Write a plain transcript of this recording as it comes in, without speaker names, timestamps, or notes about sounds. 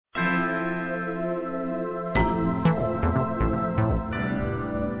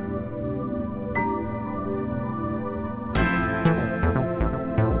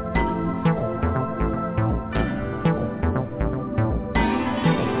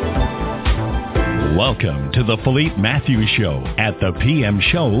Welcome to the Philippe Matthews Show at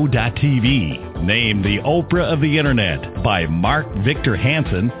thepmshow.tv. Named the Oprah of the Internet by Mark Victor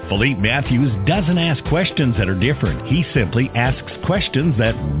Hansen, Philippe Matthews doesn't ask questions that are different. He simply asks questions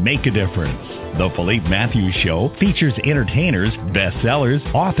that make a difference. The Philippe Matthews Show features entertainers, bestsellers,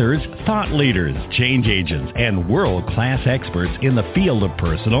 authors, thought leaders, change agents, and world-class experts in the field of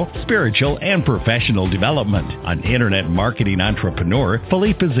personal, spiritual, and professional development. An internet marketing entrepreneur,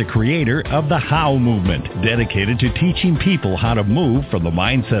 Philippe is the creator of the How Movement, dedicated to teaching people how to move from the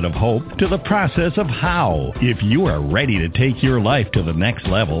mindset of hope to the process of how. If you are ready to take your life to the next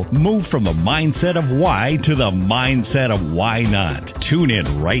level, move from the mindset of why to the mindset of why not. Tune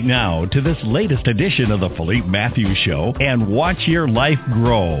in right now to this latest edition of the Philippe Matthews Show and watch your life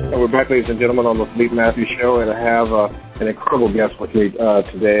grow. We're back, ladies and gentlemen, on the Philippe Matthews Show, and I have an incredible guest with me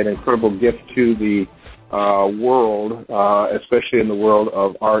today, an incredible gift to the world, especially in the world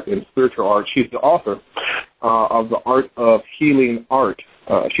of art and spiritual art. She's the author of The Art of Healing Art.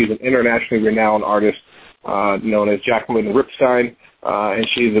 She's an internationally renowned artist known as Jacqueline Ripstein, and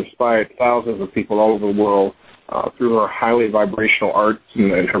she's inspired thousands of people all over the world through her highly vibrational arts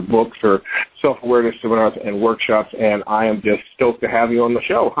and her books, her self-awareness seminars and workshops, and I am just stoked to have you on the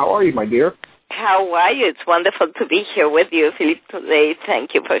show. How are you, my dear? How are you? It's wonderful to be here with you, Philippe, today.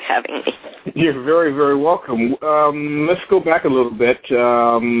 Thank you for having me. You're very, very welcome. Let's go back a little bit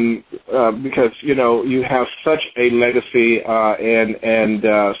because, you know, you have such a legacy and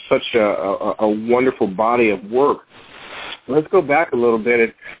such a wonderful body of work. Let's go back a little bit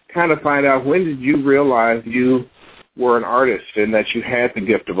and kind of find out, when did you realize you were an artist and that you had the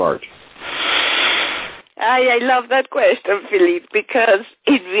gift of art? I love that question, Philippe, because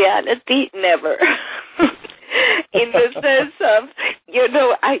in reality, never. In the sense of, you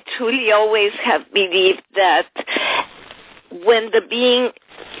know, I truly always have believed that when the being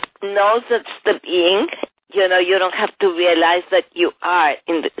knows it's the being, you know, you don't have to realize that you are.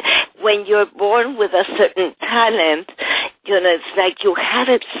 When you're born with a certain talent, you know, it's like you have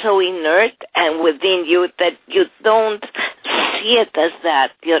it so inert and within you that you don't see it as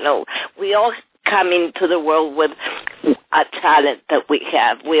that. You know, we all come into the world with a talent that we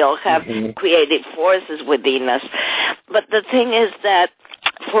have. We all have creative forces within us. But the thing is that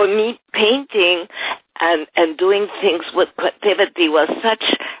for me, painting and doing things with creativity was such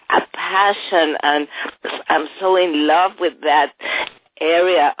a passion, and I'm so in love with that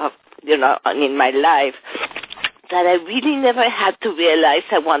area of, you know, in my life, that I really never had to realize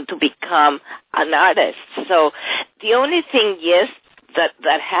I want to become an artist. So the only thing, yes,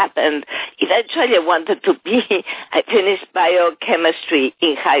 that happened, eventually I finished biochemistry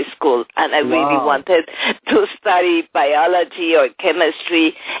in high school, and I really wanted to study biology or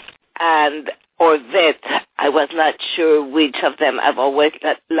chemistry or vet. I was not sure which of them. I've always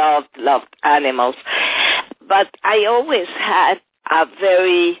loved animals. But I always had a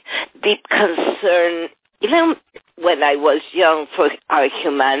very deep concern, even when I was young, for our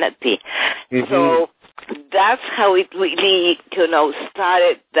humanity. So that's how it really, you know,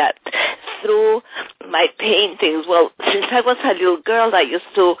 started, that through my paintings. Well, since I was a little girl, I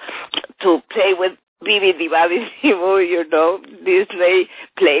used to play with Bibi Dibabibu, you know. Disney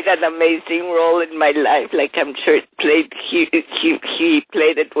played an amazing role in my life, like I'm sure he played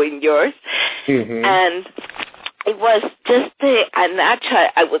it in yours. And it was just a natural.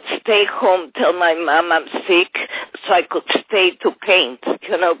 I would stay home, tell my mom I'm sick, so I could stay to paint,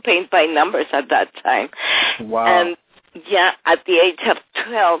 you know, paint by numbers at that time. Wow. And, yeah, at the age of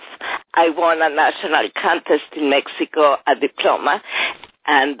 12, I won a national contest in Mexico, a diploma,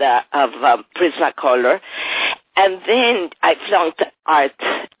 and of Prismacolor. And then I flunked art,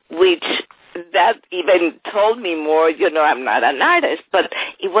 which that even told me more, you know, I'm not an artist. But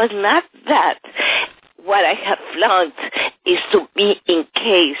it was not that. What I have flunked is to be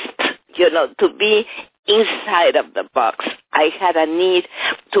encased, you know, to be inside of the box. I had a need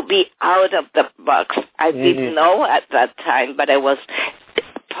to be out of the box. I didn't know at that time, but I was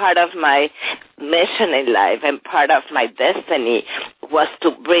part of my mission in life, and part of my destiny was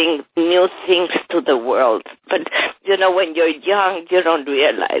to bring new things to the world. But, you know, when you're young, you don't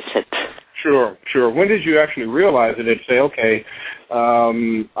realize it. Sure. When did you actually realize it and say, okay,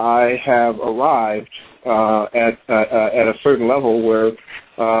 I have arrived at a certain level where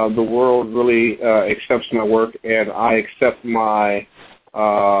the world really accepts my work, and I accept my,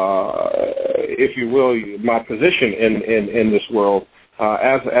 if you will, my position in this world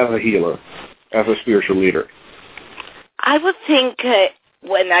as a healer, as a spiritual leader? I would think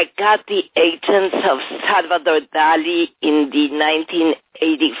when I got the agents of Salvador Dali in the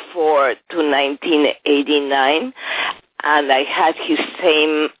 1984 to 1989, and I had his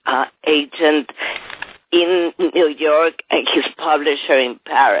same agent in New York and his publisher in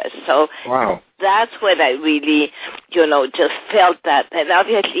Paris. So wow. That's when I really, just felt that. And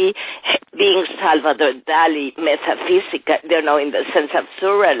obviously, being Salvador Dali, metaphysical, in the sense of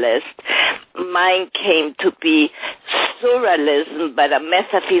surrealist, mine came to be surrealism, but a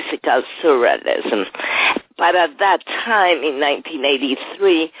metaphysical surrealism. But at that time, in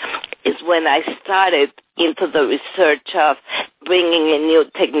 1983, is when I started into the research of bringing in new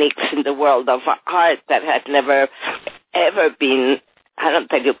techniques in the world of art that had never, ever been, I don't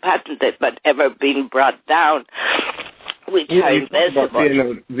think you patented, but ever been brought down, which are invisible.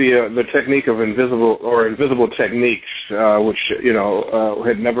 About the technique of invisible techniques, which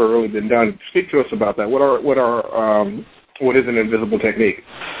had never really been done. Speak to us about that. What is an invisible technique?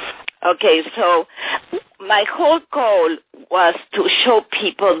 Okay, so my whole goal was to show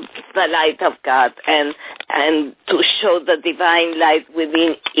people the light of God and to show the divine light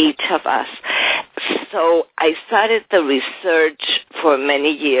within each of us. So I started the research for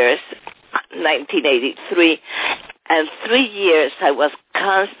many years, 1983, and 3 years I was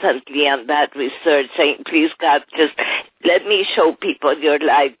constantly on that research saying, please, God, just let me show people your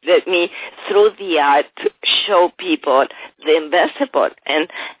light. Let me, through the art, show people the invisible. And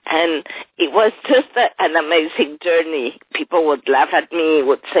it was just an amazing journey. People would laugh at me,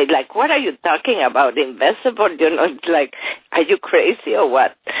 would say, like, what are you talking about, invisible? It's like, are you crazy or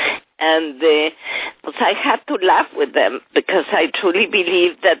what? And I had to laugh with them because I truly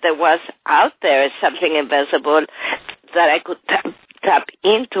believed that there was out there something invisible that I could tap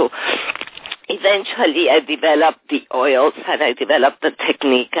into. Eventually, I developed the oils and I developed the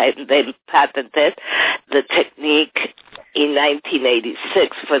technique. I then patented the technique in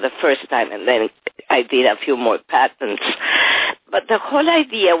 1986 for the first time, and then I did a few more patents. But the whole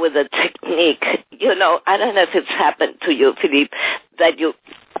idea with the technique, I don't know if it's happened to you, Philippe, that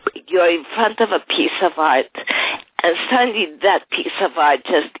you're in front of a piece of art, and suddenly that piece of art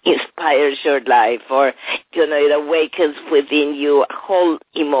just inspires your life, or, it awakens within you a whole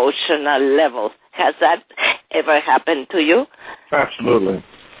emotional level. Has that ever happened to you? Absolutely.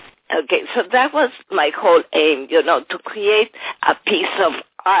 Okay, so that was my whole aim, to create a piece of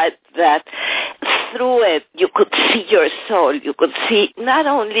art that through it you could see your soul. You could see not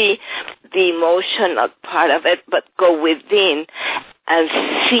only the emotional part of it, but go within and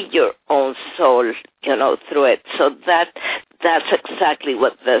see your own soul, through it. So that's exactly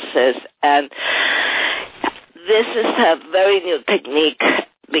what this is. And this is a very new technique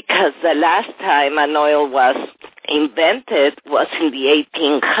because the last time an oil was invented was in the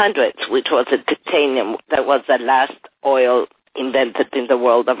 1800s, which was a titanium. That was the last oil invented in the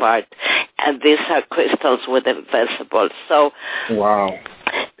world of art. And these are crystals with invisible. So wow.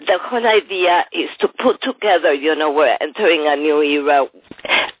 The whole idea is to put together, we're entering a new era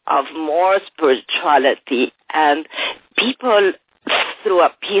of more spirituality, and people through a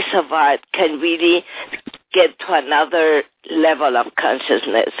piece of art can really get to another level of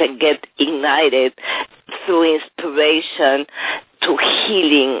consciousness and get ignited through inspiration to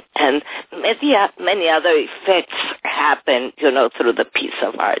healing, and many other effects happen, through the piece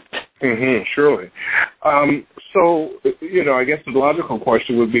of art. Mm-hmm, surely. So, I guess the logical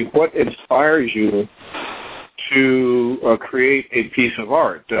question would be, what inspires you to create a piece of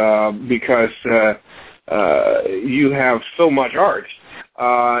art? Because you have so much art,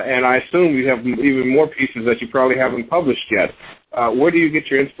 and I assume you have even more pieces that you probably haven't published yet. Where do you get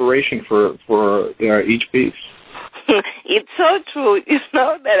your inspiration for each piece? It's so true,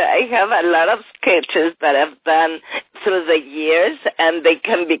 that I have a lot of sketches that I've done through the years, and they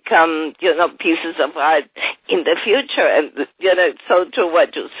can become, pieces of art in the future. And, it's so true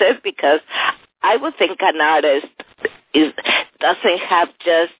what you said, because I would think an artist doesn't have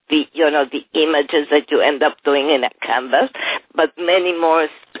just the images that you end up doing in a canvas, but many more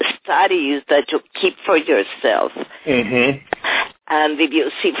studies that you keep for yourself. Mm-hmm. And if you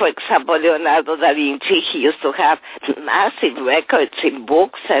see, for example, Leonardo da Vinci, he used to have massive records in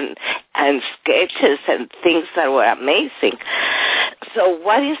books and sketches and things that were amazing. So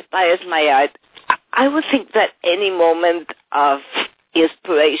what inspires my art? I would think that any moment of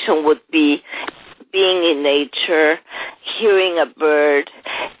inspiration would be being in nature, hearing a bird,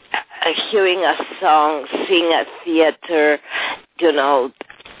 hearing a song, seeing a theater,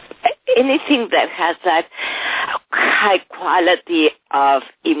 anything that has that high quality of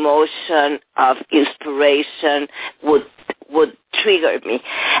emotion, of inspiration would trigger me.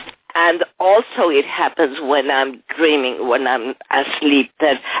 And also it happens when I'm dreaming, when I'm asleep,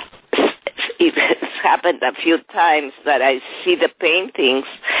 that it has happened a few times that I see the paintings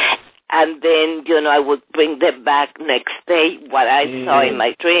And then, I would bring them back next day, what I saw in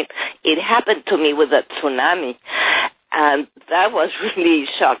my dream. It happened to me with a tsunami. And that was really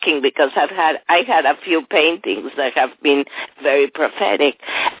shocking because I had a few paintings that have been very prophetic.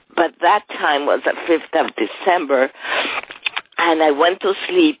 But that time was the 5th of December. And I went to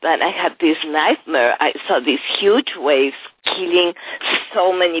sleep, and I had this nightmare. I saw these huge waves killing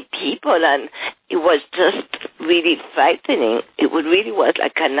so many people, and it was just really frightening. It really was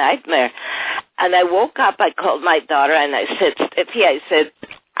like a nightmare. And I woke up, I called my daughter, and I said, Steffi,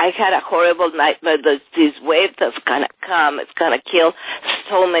 I had a horrible nightmare. There's this wave that's going to come. It's going to kill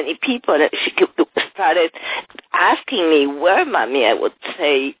so many people. And she started asking me, where, Mommy? I would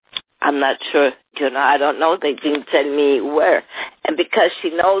say, I'm not sure. I don't know. They didn't tell me where. And because she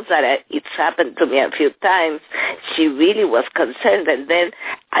knows that it's happened to me a few times, she really was concerned. And then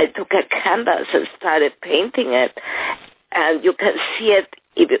I took a canvas and started painting it. And you can see it.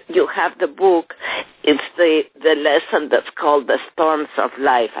 If you have the book, it's the lesson that's called The Storms of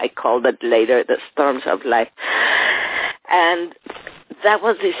Life. I called it later The Storms of Life. And that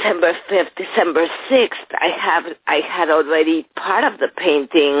was December 5th. December 6th, I had already part of the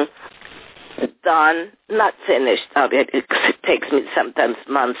painting done, not finished, obviously, because it takes me sometimes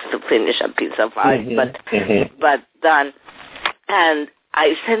months to finish a piece of art, but done. And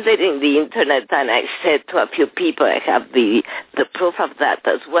I sent it in the internet, and I said to a few people, I have the proof of that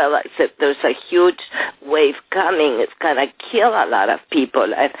as well. I said, there's a huge wave coming. It's going to kill a lot of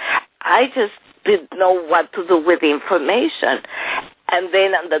people. And I just didn't know what to do with the information. And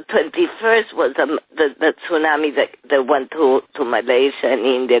then on the 21st was the tsunami that went to Malaysia and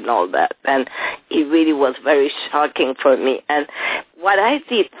India and all that. And it really was very shocking for me. And what I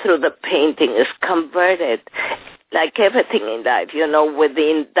did through the painting is converted, like everything in life,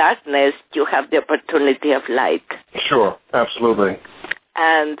 within darkness, you have the opportunity of light. Sure, absolutely.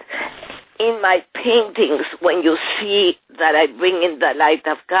 And in my paintings, when you see that I bring in the light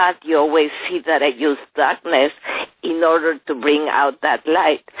of God, you always see that I use darkness in order to bring out that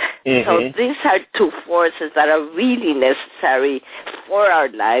light. So these are two forces that are really necessary for our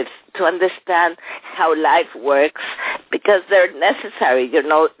lives to understand how life works, because they're necessary.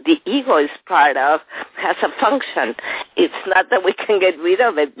 The ego is has a function. It's not that we can get rid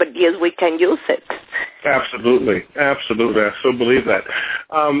of it, but yes, we can use it. Absolutely. I so believe that.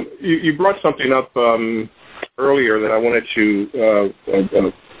 You brought something up earlier that I wanted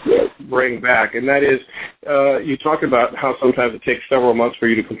to bring back, and that is you talked about how sometimes it takes several months for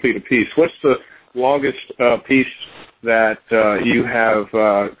you to complete a piece. What's the longest piece that you have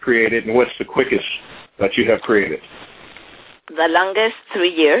created, and what's the quickest that you have created? The longest, 3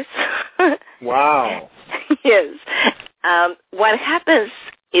 years. Wow. Yes. What happens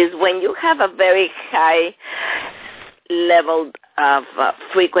is when you have a very high level of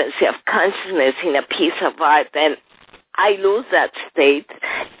frequency of consciousness in a piece of art, and I lose that state,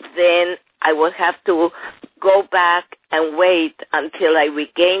 then I will have to go back and wait until I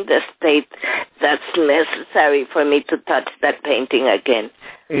regain the state that's necessary for me to touch that painting again.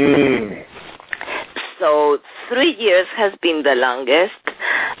 So 3 years has been the longest,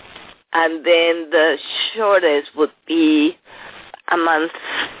 and then the shortest would be a month.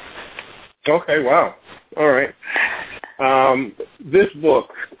 Okay, wow. All right. This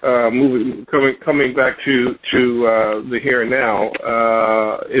book, coming back to the here and now,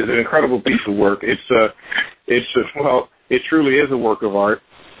 is an incredible piece of work. It truly is a work of art.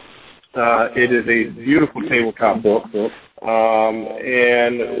 It is a beautiful tabletop book.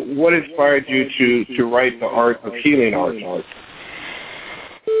 And what inspired you to write the art of healing art?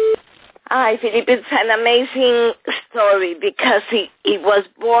 Hi, Philip. It's an amazing story because it was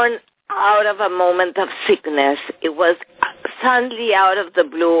born out of a moment of sickness. It was suddenly out of the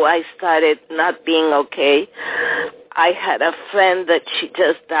blue. I started not being okay. I had a friend that she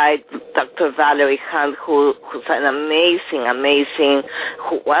just died, Dr. Valerie Hunt, who was an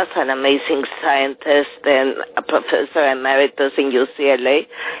amazing scientist and a professor emeritus in UCLA.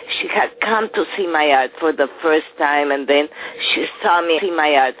 She had come to see my art for the first time, and then she saw me see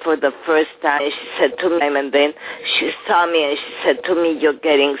my art for the first time. And she said to me, and then she saw me and she said to me, "You're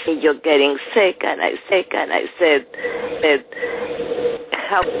getting sick." And I said,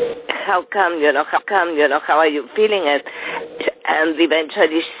 How come, how are you feeling it? And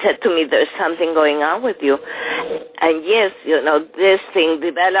eventually she said to me, there's something going on with you. And yes, this thing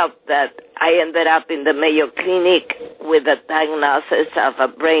developed that I ended up in the Mayo Clinic with a diagnosis of a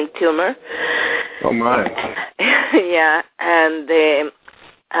brain tumor. Oh, my. Yeah, and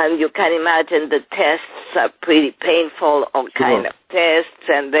you can imagine the tests are pretty painful, all kind of tests,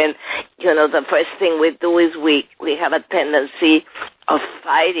 and then, the first thing we do is we have a tendency of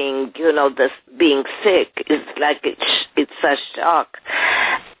fighting, this being sick. It's like it's a shock.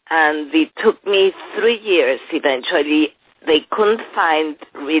 And it took me 3 years eventually. They couldn't find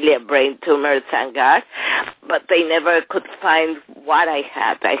really a brain tumor, thank God, but they never could find what I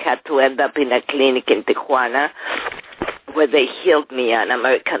had. I had to end up in a clinic in Tijuana where they healed me, an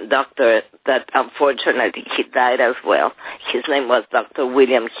American doctor that unfortunately he died as well. His name was Dr.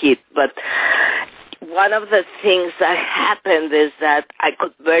 William Heath. But one of the things that happened is that I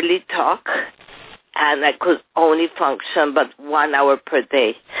could barely talk, and I could only function but 1 hour per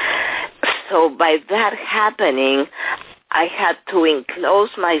day. So by that happening, I had to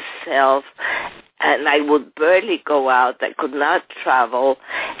enclose myself, and I would barely go out. I could not travel.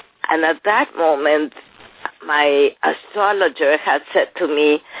 And at that moment, my astrologer had said to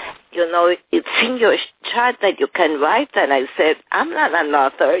me, it's in your chart that you can write. And I said, I'm not an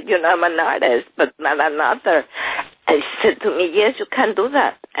author. I'm an artist, but not an author. And she said to me, yes, you can do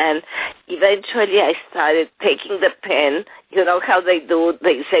that. And eventually I started taking the pen, how they do,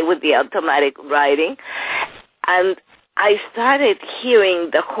 they say with the automatic writing. And I started hearing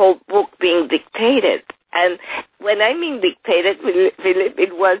the whole book being dictated. And when I mean dictated, Philip,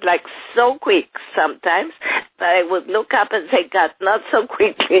 it was like so quick sometimes that I would look up and say, God, not so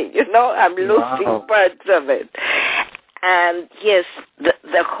quickly, I'm losing parts of it. And yes,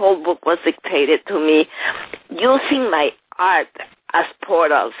 the whole book was dictated to me using my art as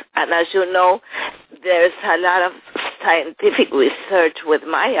portals. And as you know, there's a lot of scientific research with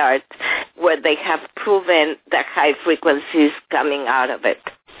my art where they have proven the high frequencies coming out of it.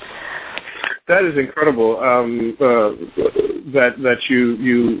 That is incredible. That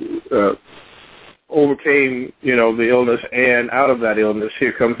you overcame, the illness, and out of that illness,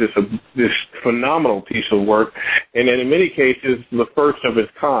 here comes this phenomenal piece of work, and in many cases, the first of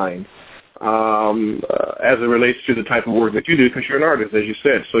its kind, as it relates to the type of work that you do, because you're an artist, as you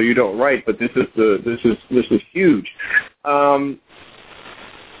said, so you don't write, but this is huge. How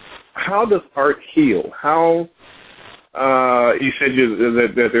does art heal? How you said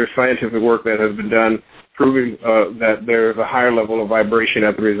that there's scientific work that has been done proving that there's a higher level of vibration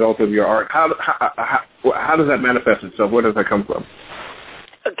as a result of your art. How does that manifest itself? Where does that come from?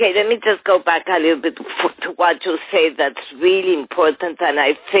 Okay, let me just go back a little bit to what you say. That's really important, and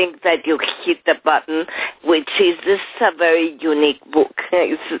I think that you hit the button, which is this is a very unique book.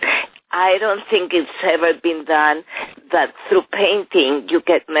 I don't think it's ever been done that through painting you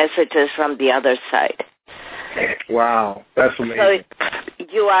get messages from the other side. Wow, that's amazing. So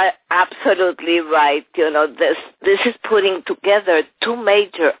you are absolutely right. This is putting together two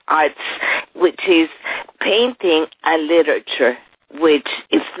major arts, which is painting and literature, which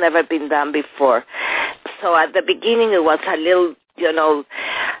it's never been done before. So at the beginning it was a little,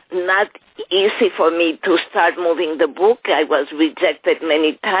 not easy for me to start moving the book. I was rejected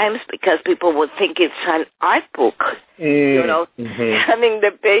many times because people would think it's an art book, having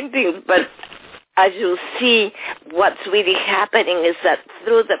the paintings, but as you see, what's really happening is that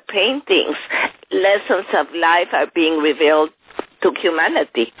through the paintings, lessons of life are being revealed to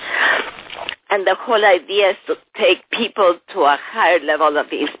humanity. And the whole idea is to take people to a higher level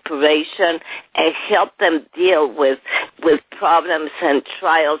of inspiration and help them deal with problems and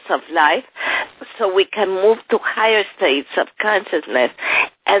trials of life so we can move to higher states of consciousness.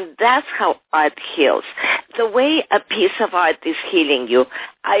 And that's how art heals. The way a piece of art is healing you,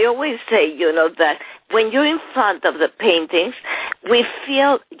 I always say, that when you're in front of the paintings, we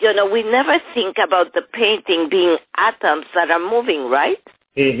feel, we never think about the painting being atoms that are moving, right?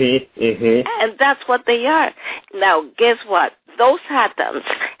 Mm-hmm, mm-hmm. And that's what they are. Now, guess what? Those atoms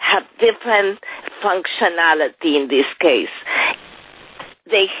have different functionality in this case.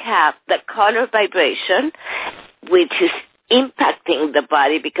 They have the color vibration, which is impacting the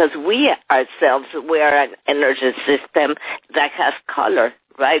body because we ourselves, we are an energy system that has color,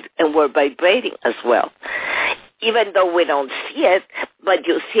 right? And we're vibrating as well. Even though we don't see it, but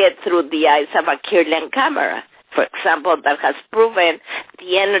you see it through the eyes of a Kirlian camera, for example, that has proven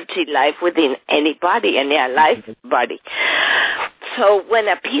the energy life within any body, any alive body. So when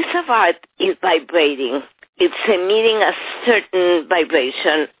a piece of art is vibrating, it's emitting a certain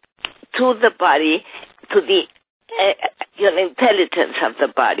vibration to the body, to the intelligence of the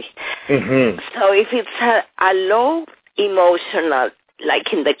body. Mm-hmm. So if it's a low emotional,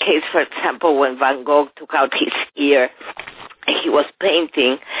 like in the case, for example, when Van Gogh took out his ear, he was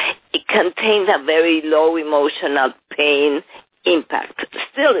painting, it contained a very low emotional pain, impact.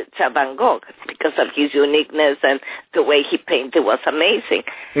 Still, it's a Van Gogh because of his uniqueness and the way he painted was amazing.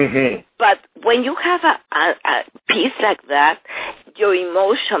 Mm-hmm. But when you have a piece like that, your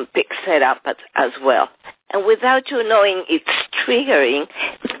emotion picks it up as well. And without you knowing, it's triggering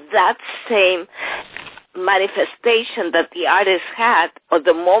that same manifestation that the artist had or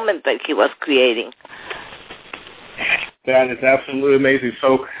the moment that he was creating. That is absolutely amazing.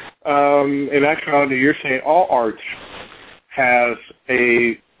 So, in actuality, you're saying all art has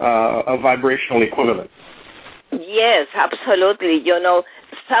a vibrational equivalent. Yes, absolutely.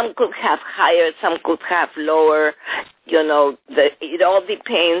 Some could have higher, some could have lower. It all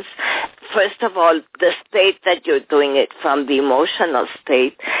depends, first of all, the state that you're doing it from, the emotional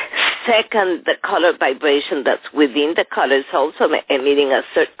state. Second, the color vibration that's within the color is also emitting a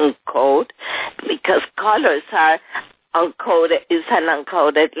certain code, because colors are uncoded, is an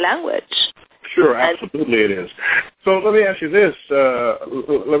uncoded language. Sure, absolutely it is. So let me ask you this,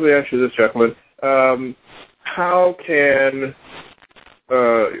 Jacqueline. How can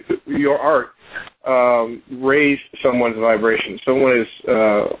your art raise someone's vibration? Someone is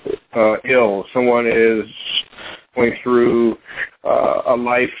ill. Someone is going through a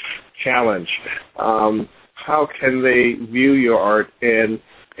life challenge. How can they view your art and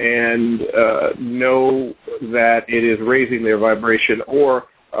know that it is raising their vibration? Or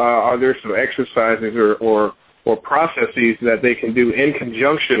are there some exercises or processes that they can do in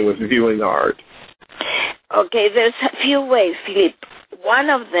conjunction with viewing the art? Okay, there's a few ways, Philippe. One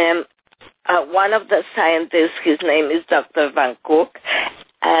of them, one of the scientists, his name is Dr. Van Cook,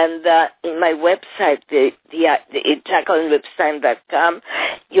 and in my website, the JacquelineRipstein.com,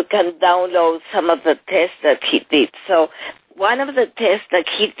 you can download some of the tests that he did. So one of the tests that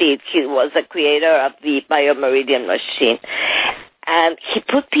he did, he was the creator of the biomeridian machine. And he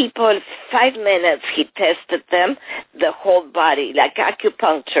put people 5 minutes, he tested them, the whole body, like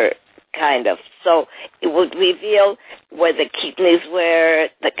acupuncture, kind of. So it would reveal where the kidneys were,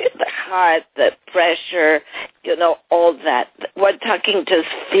 the heart, the pressure, all that. We're talking just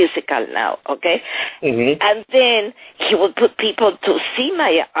physical now, okay? Mm-hmm. And then he would put people to see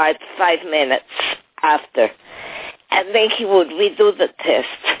my art 5 minutes after. And then he would redo the test.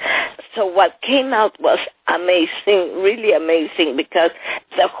 So what came out was amazing, really amazing, because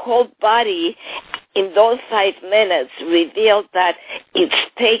the whole body in those 5 minutes revealed that it's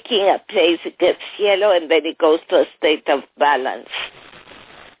taking a place, it gets yellow, and then it goes to a state of balance.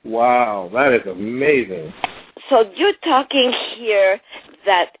 Wow, that is amazing. So you're talking here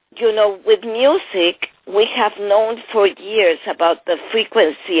that, with music, we have known for years about the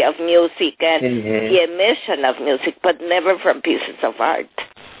frequency of music and the emission of music, but never from pieces of art.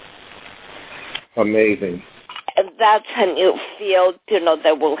 Amazing. And that's a new field,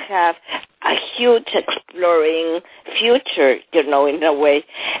 that will have a huge exploring future, in a way.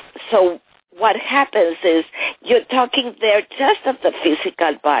 So what happens is you're talking there just of the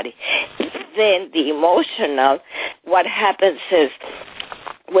physical body. Then the emotional, what happens is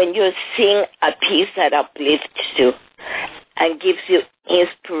when you're seeing a piece that uplifts you and gives you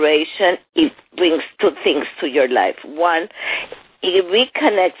inspiration, it brings two things to your life. One, it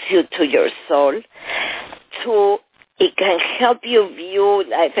reconnects you to your soul. Two, it can help you view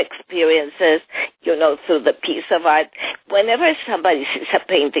life experiences, through the piece of art. Whenever somebody sees a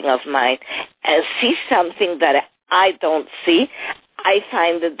painting of mine and sees something that I don't see, I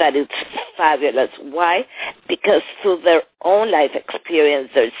find that it's fabulous. Why? Because through their own life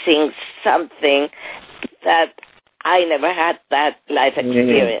experience, they're seeing something that I never had that life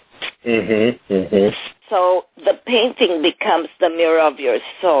experience. Mm-hmm. Mm-hmm. So the painting becomes the mirror of your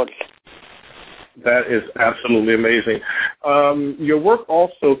soul. That is absolutely amazing. Your work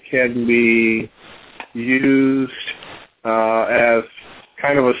also can be used as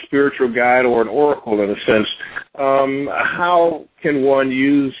kind of a spiritual guide or an oracle in a sense. How can one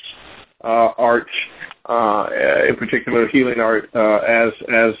use art, in particular healing art, as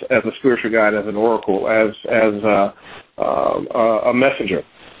a spiritual guide, as an oracle, as a messenger?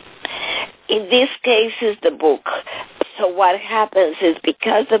 In this case is the book. So what happens is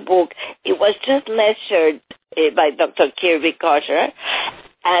because the book, it was just measured by Dr. Kirby Kosher,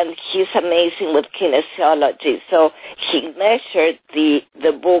 and he's amazing with kinesiology. So he measured the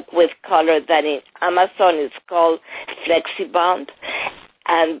book with color that in Amazon is called FlexiBound.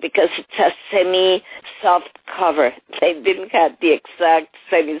 And because it's a semi-soft cover, they didn't have the exact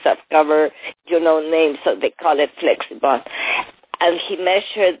semi-soft cover, name, so they call it FlexiBound. And he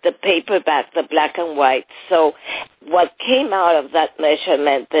measured the paperback, the black and white. So what came out of that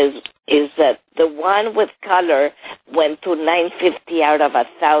measurement is that the one with color went to 950 out of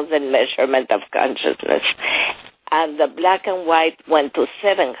 1,000 measurement of consciousness. and the black and white went to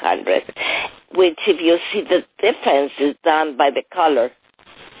 700, which, if you see the difference, is done by the color.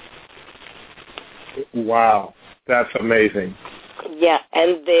 Wow, that's amazing. Yeah,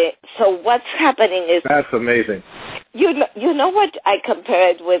 and so what's happening is... That's amazing. You know what I compare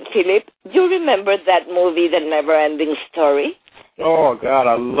it with, Philip? You remember that movie, The Never-Ending Story? Oh, God,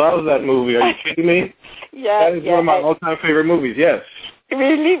 I love that movie. Are you kidding me? Yeah. That is one of my all-time favorite movies, yes.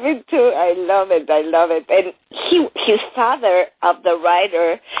 Really, me too. I love it. And his father, of the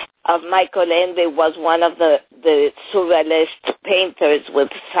writer of Michael Ende, was one of the surrealist painters with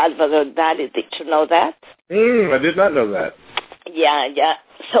Salvador Dali. Did you know that? I did not know that. Yeah.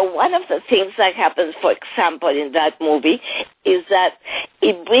 So one of the things that happens, for example, in that movie is that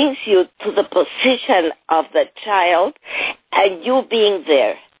it brings you to the position of the child and you being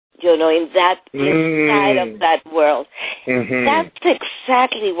there, in that inside of that world. Mm-hmm. That's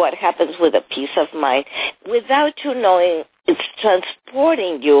exactly what happens with a peace of mind. Without you knowing, it's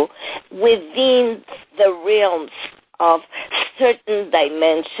transporting you within the realms of certain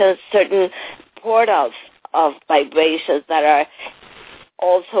dimensions, certain portals of vibrations that are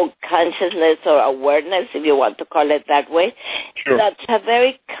also consciousness or awareness, if you want to call it that way. Sure. That's a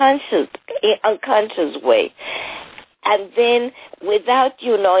very unconscious way. And then without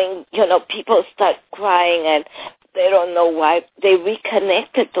you knowing, people start crying and they don't know why. They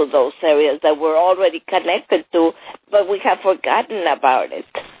reconnected to those areas that we're already connected to, but we have forgotten about it.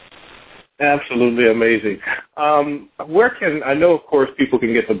 Absolutely amazing. I know, of course, people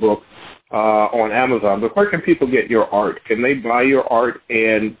can get the book on Amazon, but where can people get your art? Can they buy your art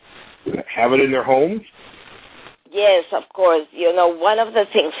and have it in their homes? Yes, of course. One of the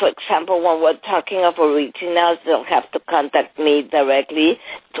things, for example, when we're talking of originals, they'll have to contact me directly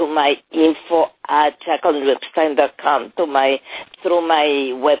to my info@JacquelineRipstein.com through my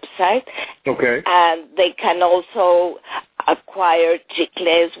website. Okay. And they can also acquire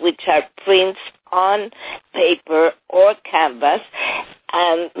chicles, which are prints on paper or canvas.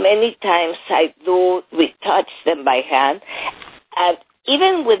 And many times I do retouch them by hand. And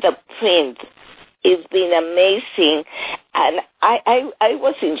even with the print, it's been amazing. And I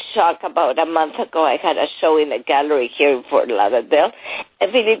was in shock about a month ago. I had a show in a gallery here in Fort Lauderdale.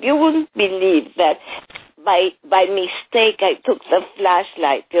 And Philip, you wouldn't believe that by mistake I took the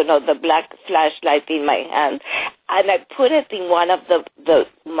flashlight, the black flashlight in my hand, and I put it in one of the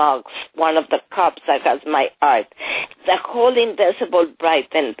mugs, one of the cups that has my art. The whole invisible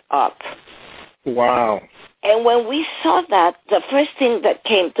brightened up. Wow. And when we saw that, the first thing that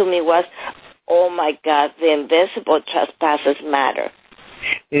came to me was, oh, my God, the invisible trespasses matter.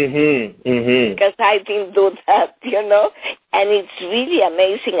 Because I didn't do that, and it's really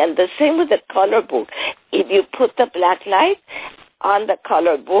amazing. And the same with the color book. If you put the black light on the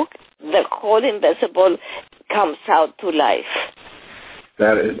color book, the whole invisible comes out to life.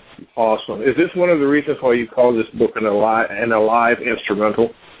 That is awesome. Is this one of the reasons why you call this book an alive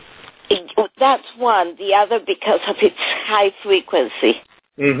instrumental? That's one. The other because of its high frequency.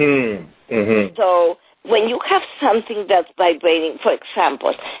 So when you have something that's vibrating, for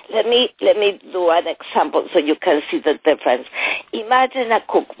example, let me do an example so you can see the difference. Imagine a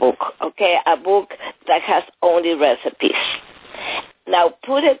cookbook, okay, a book that has only recipes. Now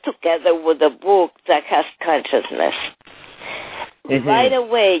put it together with a book that has consciousness. Right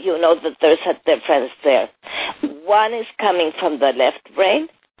away, you know that there's a difference there. One is coming from the left brain,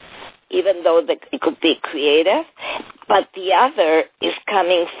 even though it could be creative, but the other is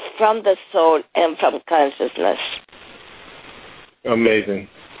coming from the soul and from consciousness. Amazing.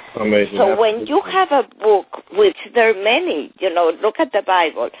 So when you have a book, which there are many, look at the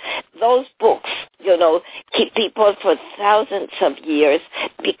Bible, those books, keep people for thousands of years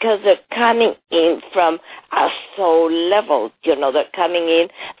because they're coming in from a soul level, they're coming in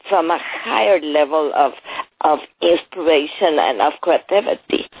from a higher level of inspiration and of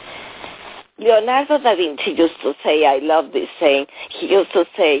creativity. Leonardo da Vinci used to say, I love this saying, he used to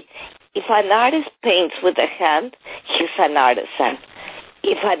say, if an artist paints with the hand, he's an artisan.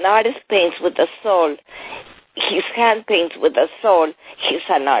 If an artist paints with the soul, his hand paints with the soul, he's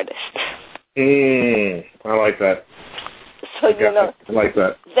an artist. I like that. So, I like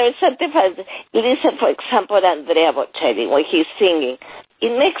that. There's a difference. Listen, for example, Andrea Bocelli, when he's singing,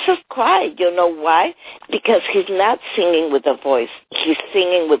 it makes us cry. You know why? Because he's not singing with the voice. He's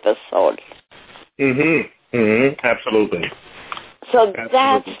singing with the soul. Absolutely. So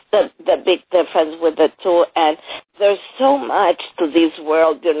that's the big difference with the two. And there's so much to this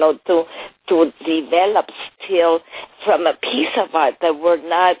world, to develop still from a piece of art that we're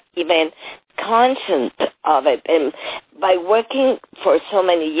not even conscious of it. And by working for so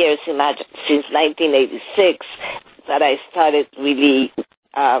many years, imagine, since 1986, that I started really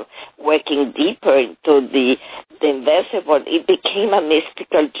working deeper into the invisible, it became a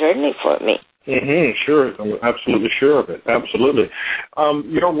mystical journey for me. Mm-hmm, sure, I'm absolutely sure of it. Absolutely,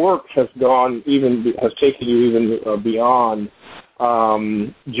 your work has taken you even beyond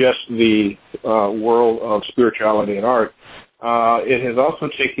just the world of spirituality and art. It has also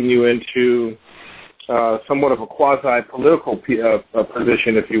taken you into somewhat of a quasi-political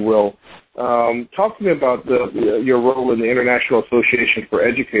position, if you will. Talk to me about your role in the International Association for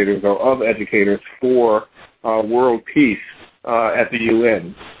Educators, or of Educators, for World Peace at the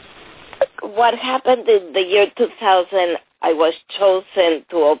UN. What happened in the year 2000, I was chosen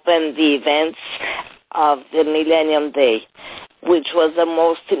to open the events of the Millennium Day, which was the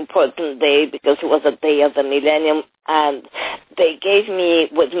most important day because it was a day of the millennium, and they gave me,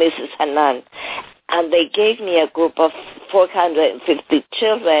 with Mrs. Hanan, and they gave me a group of 450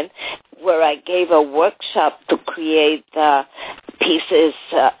 children where I gave a workshop to create pieces,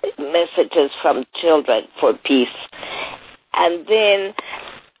 messages from children for peace. And then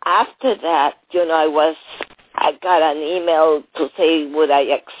after that, I got an email to say, would I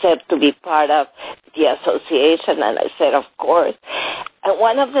accept to be part of the association? And I said, of course. And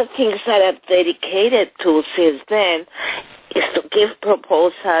one of the things that I've dedicated to since then is to give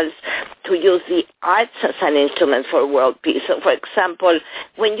proposals to use the arts as an instrument for world peace. So, for example,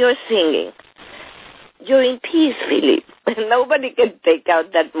 when you're singing, you're in peace, Philip. Nobody can take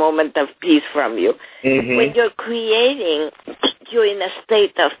out that moment of peace from you. Mm-hmm. When you're creating, you're in a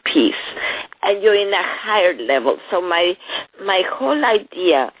state of peace, and you're in a higher level. So my whole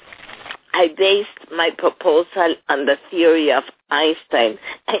idea, I based my proposal on the theory of Einstein.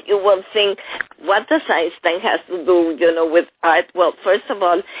 And you will think, what does Einstein have to do, with art? Well, first of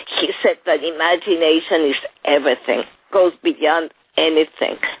all, he said that imagination is everything, goes beyond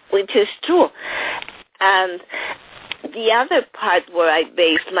anything, which is true. And the other part where I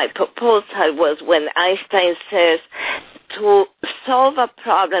based my proposal was when Einstein says, to solve a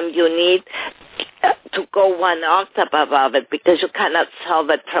problem, you need to go one octave above it because you cannot solve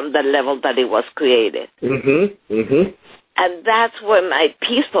it from the level that it was created. Mm-hmm. Mm-hmm. And that's where my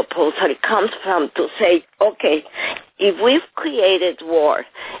peace proposal comes from, to say, okay, if we've created war,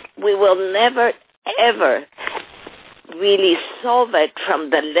 we will never, ever really solve it from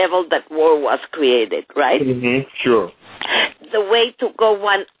the level that war was created, right? Mm-hmm. Sure. The way to go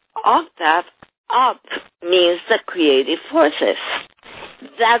one octave up means the creative forces.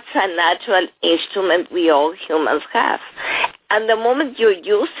 That's a natural instrument we all humans have. And the moment you're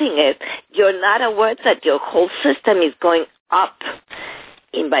using it, you're not aware that your whole system is going up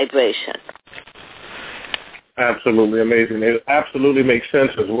in vibration. Absolutely amazing. It absolutely makes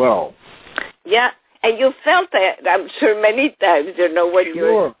sense as well. Yeah, and you felt it, I'm sure, many times, when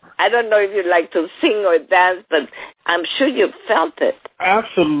sure. I don't know if you like to sing or dance, but I'm sure you felt it.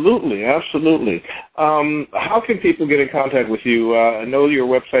 Absolutely, absolutely. How can people get in contact with you? I know your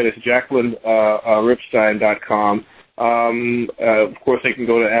website is JacquelineRipstein.com. Of course, they can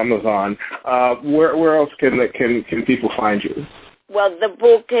go to Amazon. Where else can people find you? Well, the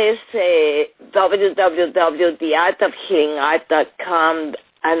book is www.theartofhealingart.com,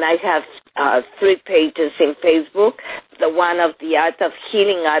 and I have 3 pages in Facebook. The one of The Art of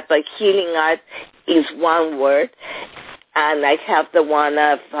Healing Art, but Healing Art is one word. And I have the one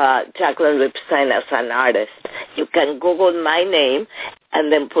of Jacqueline Ripstein as an artist. You can Google my name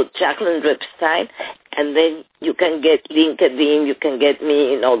and then put Jacqueline Ripstein, and then you can get LinkedIn, you can get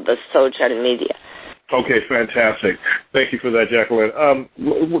me in all the social media. Okay, fantastic. Thank you for that, Jacqueline.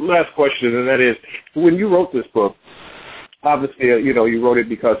 Last question, and that is, when you wrote this book, obviously, you wrote it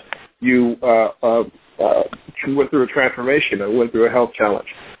because you went through a transformation and went through a health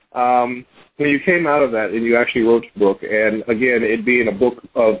challenge. When you came out of that and you actually wrote the book, and again, it being a book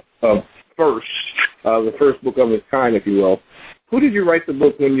of first, the first book of its kind, if you will, who did you write the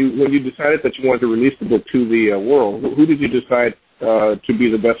book when you decided that you wanted to release the book to the world? Who did you decide to be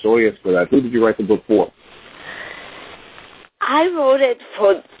the best audience for that? Who did you write the book for? I wrote it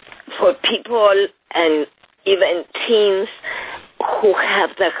for people and even teens who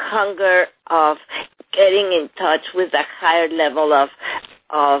have the hunger of getting in touch with a higher level of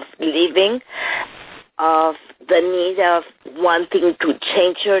living, of the need of wanting to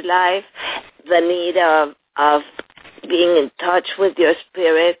change your life, the need of being in touch with your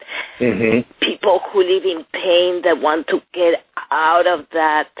spirit. Mm-hmm. People who live in pain that want to get out of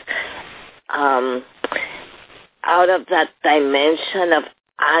that dimension of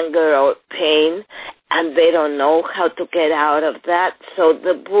anger or pain, and they don't know how to get out of that. So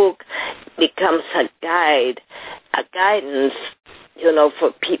the book becomes a guidance,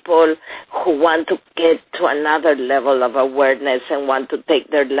 for people who want to get to another level of awareness and want to take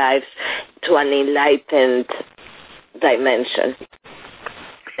their lives to an enlightened dimension.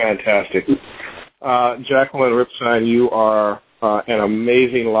 Fantastic. Jacqueline Ripstein, you are an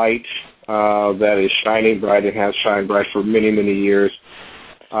amazing light that is shining bright and has shined bright for many, many years.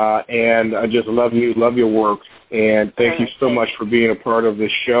 And I just love you, love your work, and thank you so much for being a part of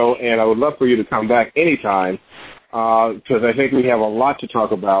this show. And I would love for you to come back anytime because I think we have a lot to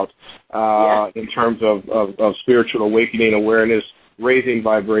talk about in terms of spiritual awakening, awareness, raising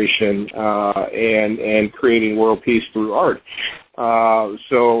vibration, and creating world peace through art.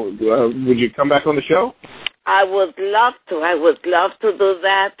 So would you come back on the show? I would love to. I would love to do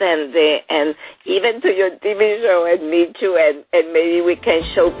that, and even to your TV show and meet you, and maybe we can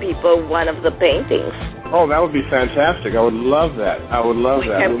show people one of the paintings. Oh, that would be fantastic. I would love that. We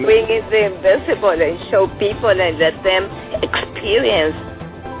can bring in the invisible and show people and let them experience